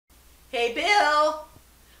Hey, Bill,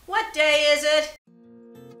 what day is it?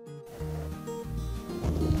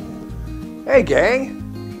 Hey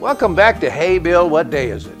gang, welcome back to Hey Bill, what day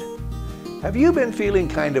is it? Have you been feeling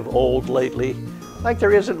kind of old lately? Like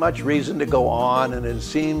there isn't much reason to go on and it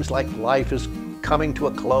seems like life is coming to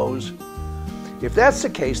a close? If that's the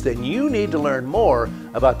case, then you need to learn more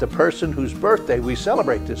about the person whose birthday we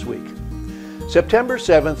celebrate this week. September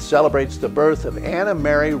 7th celebrates the birth of Anna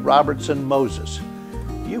Mary Robertson Moses.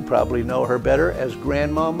 You probably know her better as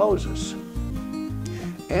Grandma Moses.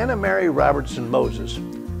 Anna Mary Robertson Moses,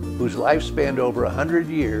 whose life spanned over 100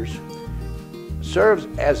 years, serves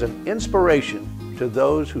as an inspiration to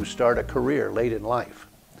those who start a career late in life.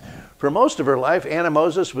 For most of her life, Anna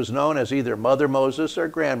Moses was known as either Mother Moses or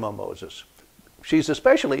Grandma Moses. She's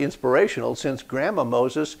especially inspirational since Grandma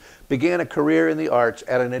Moses began a career in the arts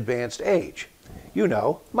at an advanced age. You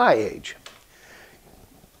know, my age.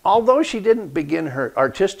 Although she didn't begin her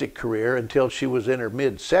artistic career until she was in her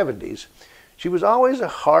mid-70s, she was always a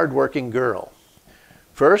hard-working girl.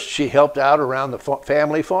 First, she helped out around the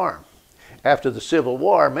family farm. After the Civil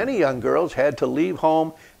War, many young girls had to leave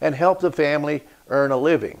home and help the family earn a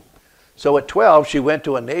living. So at 12, she went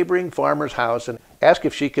to a neighboring farmer's house and asked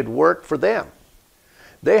if she could work for them.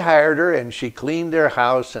 They hired her and she cleaned their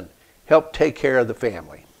house and helped take care of the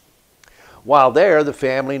family. While there, the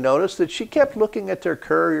family noticed that she kept looking at their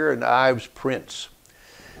Currier and Ives prints.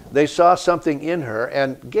 They saw something in her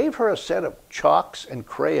and gave her a set of chalks and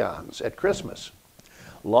crayons at Christmas.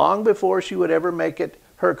 Long before she would ever make it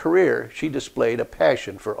her career, she displayed a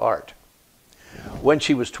passion for art. When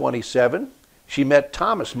she was 27, she met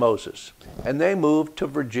Thomas Moses, and they moved to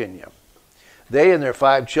Virginia. They and their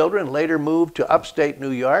 5 children later moved to upstate New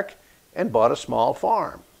York and bought a small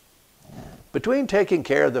farm. Between taking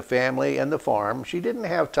care of the family and the farm, she didn't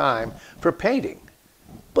have time for painting,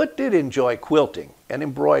 but did enjoy quilting and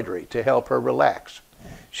embroidery to help her relax.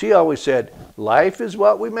 She always said, "Life is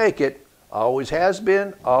what we make it, always has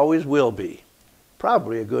been, always will be."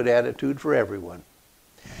 Probably a good attitude for everyone.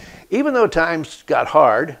 Even though times got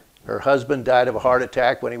hard, her husband died of a heart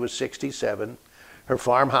attack when he was 67, her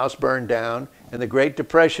farmhouse burned down, and the Great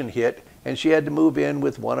Depression hit, and she had to move in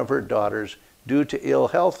with one of her daughters due to ill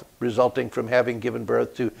health resulting from having given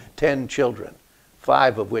birth to 10 children,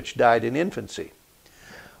 5 of which died in infancy.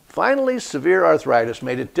 Finally, severe arthritis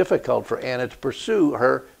made it difficult for Anna to pursue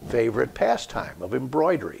her favorite pastime of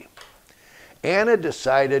embroidery. Anna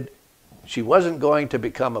decided she wasn't going to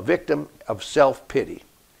become a victim of self-pity.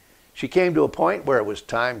 She came to a point where it was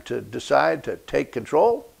time to decide to take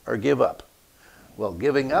control or give up. Well,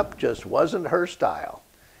 giving up just wasn't her style.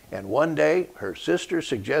 And one day, her sister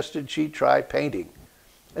suggested she try painting,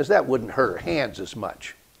 as that wouldn't hurt her hands as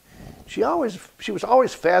much. She was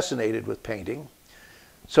always fascinated with painting.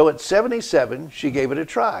 So at 77, she gave it a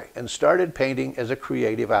try and started painting as a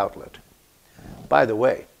creative outlet. By the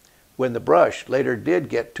way, when the brush later did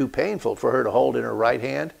get too painful for her to hold in her right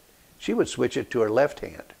hand, she would switch it to her left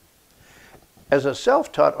hand. As a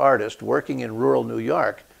self-taught artist working in rural New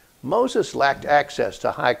York, Moses lacked access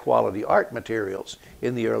to high-quality art materials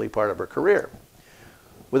in the early part of her career.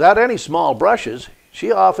 Without any small brushes,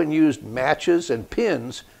 she often used matches and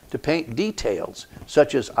pins to paint details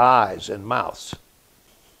such as eyes and mouths.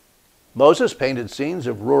 Moses painted scenes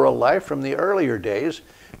of rural life from the earlier days,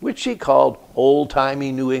 which she called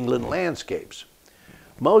old-timey New England landscapes.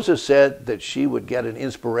 Moses said that she would get an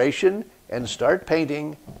inspiration and start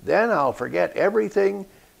painting, then I'll forget everything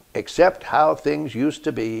except how things used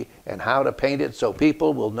to be and how to paint it so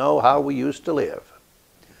people will know how we used to live.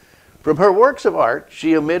 From her works of art,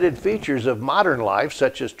 she omitted features of modern life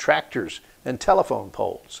such as tractors and telephone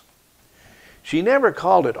poles. She never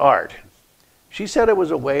called it art. She said it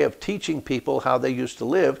was a way of teaching people how they used to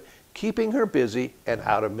live, keeping her busy and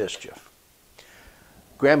out of mischief.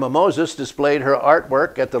 Grandma Moses displayed her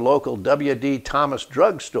artwork at the local W.D. Thomas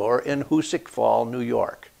drugstore in Hoosick Fall, New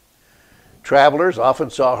York. Travelers often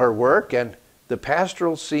saw her work, and the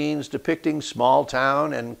pastoral scenes depicting small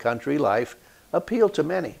town and country life appealed to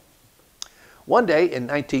many. One day in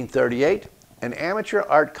 1938, an amateur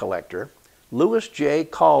art collector, Louis J.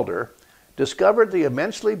 Calder, discovered the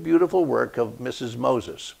immensely beautiful work of Mrs.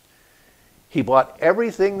 Moses. He bought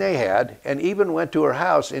everything they had and even went to her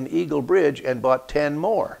house in Eagle Bridge and bought 10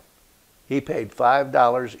 more. He paid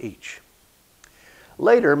 $5 each.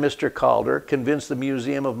 Later, Mr. Calder convinced the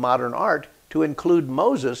Museum of Modern Art to include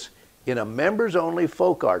Moses in a members-only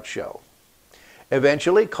folk art show.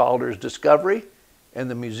 Eventually, Calder's discovery and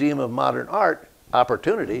the Museum of Modern Art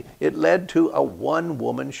opportunity, it led to a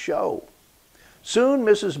one-woman show. Soon,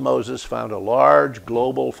 Mrs. Moses found a large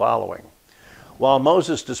global following. While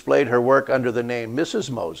Moses displayed her work under the name Mrs.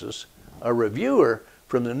 Moses, A reviewer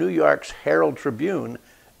from the New York's Herald Tribune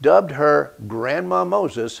dubbed her Grandma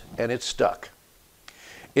Moses, and it stuck.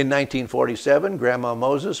 In 1947, Grandma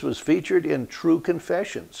Moses was featured in True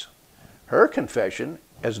Confessions. Her confession,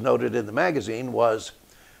 as noted in the magazine, was,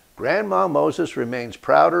 "Grandma Moses remains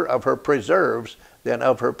prouder of her preserves than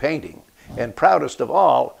of her painting, and proudest of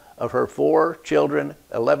all of her 4 children,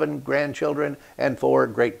 11 grandchildren, and 4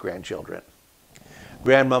 great-grandchildren."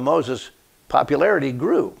 Grandma Moses' popularity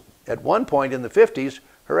grew. At one point in the 50s,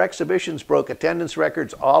 her exhibitions broke attendance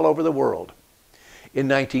records all over the world. In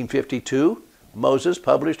 1952, Moses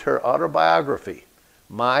published her autobiography,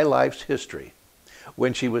 My Life's History,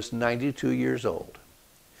 when she was 92 years old.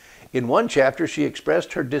 In one chapter, she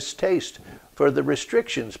expressed her distaste for the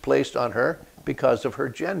restrictions placed on her because of her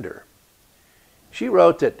gender. She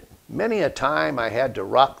wrote that, "Many a time I had to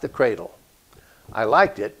rock the cradle. I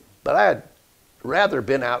liked it, but I had rather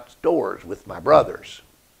been outdoors with my brothers."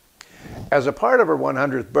 As a part of her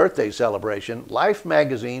 100th birthday celebration, Life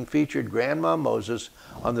magazine featured Grandma Moses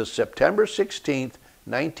on the September 16,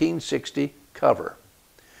 1960 cover.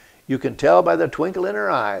 You can tell by the twinkle in her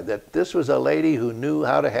eye that this was a lady who knew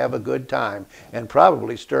how to have a good time and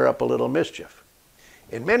probably stir up a little mischief.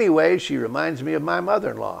 In many ways, she reminds me of my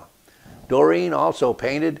mother-in-law. Doreen also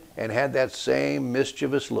painted and had that same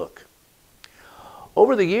mischievous look.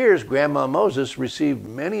 Over the years, Grandma Moses received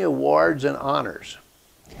many awards and honors.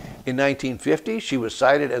 In 1950, she was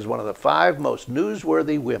cited as one of the 5 most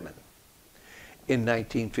newsworthy women. In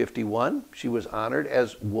 1951, she was honored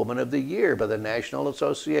as Woman of the Year by the National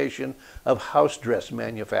Association of House Dress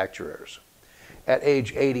Manufacturers. At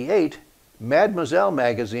age 88, Mademoiselle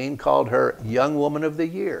magazine called her Young Woman of the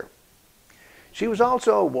Year. She was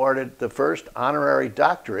also awarded the first honorary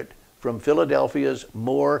doctorate from Philadelphia's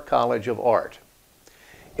Moore College of Art.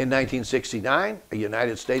 In 1969, a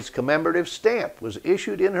United States commemorative stamp was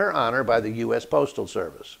issued in her honor by the U.S. Postal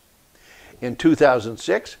Service. In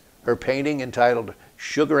 2006, her painting entitled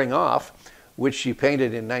Sugaring Off, which she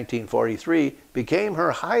painted in 1943, became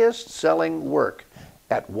her highest-selling work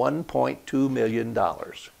at $1.2 million.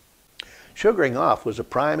 Sugaring Off was a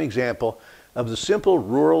prime example of the simple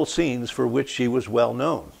rural scenes for which she was well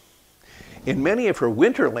known. In many of her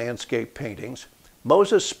winter landscape paintings,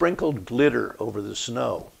 Moses sprinkled glitter over the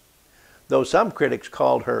snow. Though some critics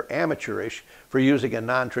called her amateurish for using a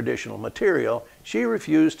non-traditional material, she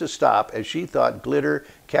refused to stop as she thought glitter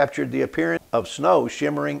captured the appearance of snow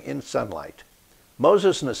shimmering in sunlight.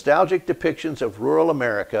 Moses' nostalgic depictions of rural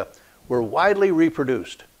America were widely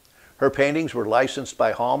reproduced. Her paintings were licensed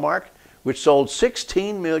by Hallmark, which sold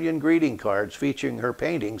 16 million greeting cards featuring her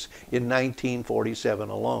paintings in 1947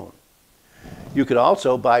 alone. You could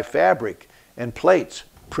also buy fabric and plates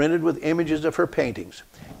printed with images of her paintings,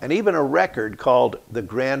 and even a record called the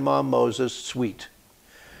Grandma Moses Suite.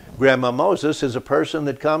 Grandma Moses is a person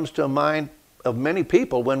that comes to mind of many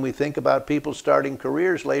people when we think about people starting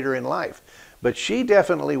careers later in life, but she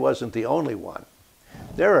definitely wasn't the only one.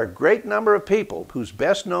 There are a great number of people whose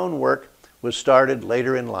best-known work was started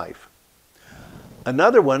later in life.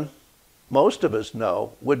 Another one most of us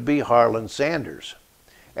know would be Harlan Sanders.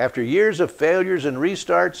 After years of failures and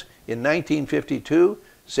restarts, in 1952,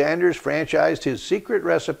 Sanders franchised his secret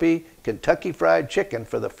recipe, Kentucky Fried Chicken,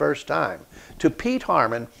 for the first time to Pete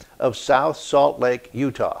Harmon of South Salt Lake,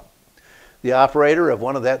 Utah. The operator of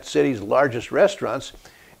one of that city's largest restaurants,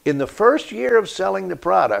 in the first year of selling the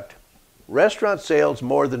product, restaurant sales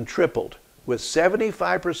more than tripled, with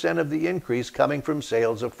 75% of the increase coming from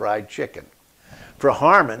sales of fried chicken. For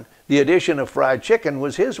Harmon, the addition of fried chicken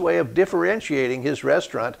was his way of differentiating his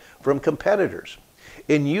restaurant from competitors.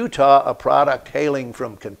 In Utah, a product hailing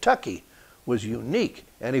from Kentucky was unique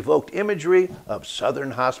and evoked imagery of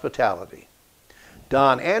Southern hospitality.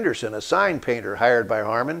 Don Anderson, a sign painter hired by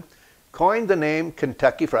Harmon, coined the name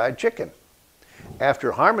Kentucky Fried Chicken.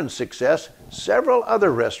 After Harmon's success, several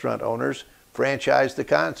other restaurant owners franchised the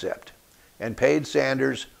concept and paid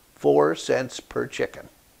Sanders 4 cents per chicken.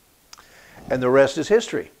 And the rest is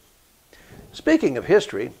history. Speaking of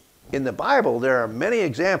history, in the Bible there are many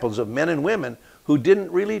examples of men and women who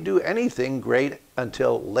didn't really do anything great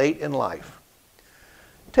until late in life.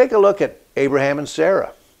 Take a look at Abraham and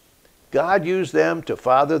Sarah. God used them to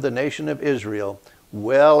father the nation of Israel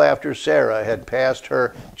well after Sarah had passed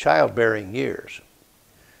her childbearing years.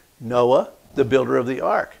 Noah, the builder of the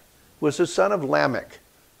ark, was the son of Lamech,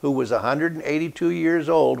 who was 182 years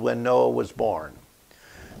old when Noah was born.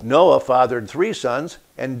 Noah fathered 3 sons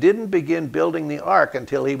and didn't begin building the ark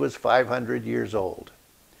until he was 500 years old.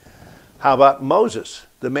 How about Moses,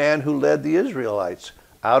 the man who led the Israelites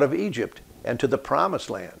out of Egypt and to the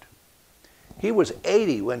Promised Land? He was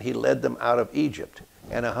 80 when he led them out of Egypt,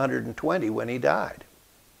 and 120 when he died.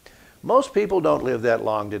 Most people don't live that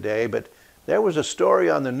long today, but there was a story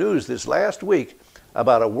on the news this last week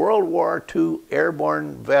about a World War II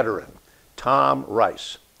airborne veteran, Tom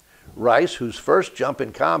Rice. Rice, whose first jump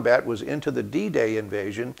in combat was into the D-Day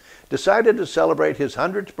invasion, decided to celebrate his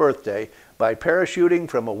 100th birthday by parachuting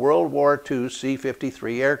from a World War II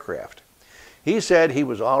C-53 aircraft. He said he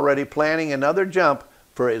was already planning another jump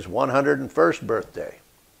for his 101st birthday.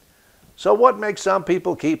 So what makes some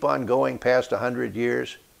people keep on going past 100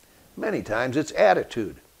 years? Many times it's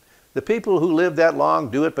attitude. The people who live that long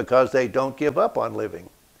do it because they don't give up on living.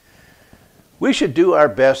 We should do our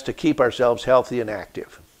best to keep ourselves healthy and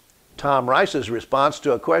active. Tom Rice's response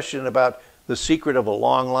to a question about the secret of a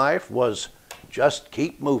long life was, just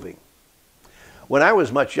keep moving. When I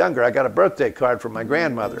was much younger, I got a birthday card from my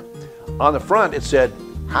grandmother. On the front it said,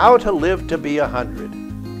 how to live to be 100.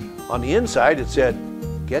 On the inside it said,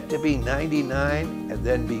 get to be 99 and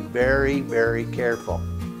then be very, very careful.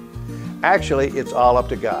 Actually, it's all up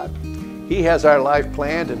to God. He has our life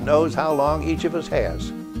planned and knows how long each of us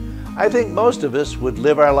has. I think most of us would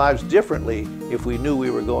live our lives differently if we knew we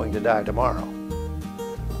were going to die tomorrow.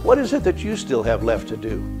 What is it that you still have left to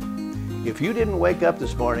do? If you didn't wake up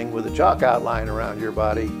this morning with a chalk outline around your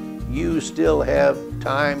body, you still have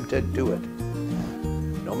time to do it.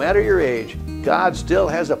 No matter your age, God still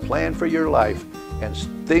has a plan for your life and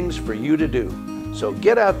things for you to do. So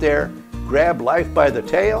get out there, grab life by the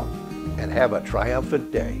tail, and have a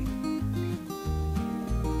triumphant day.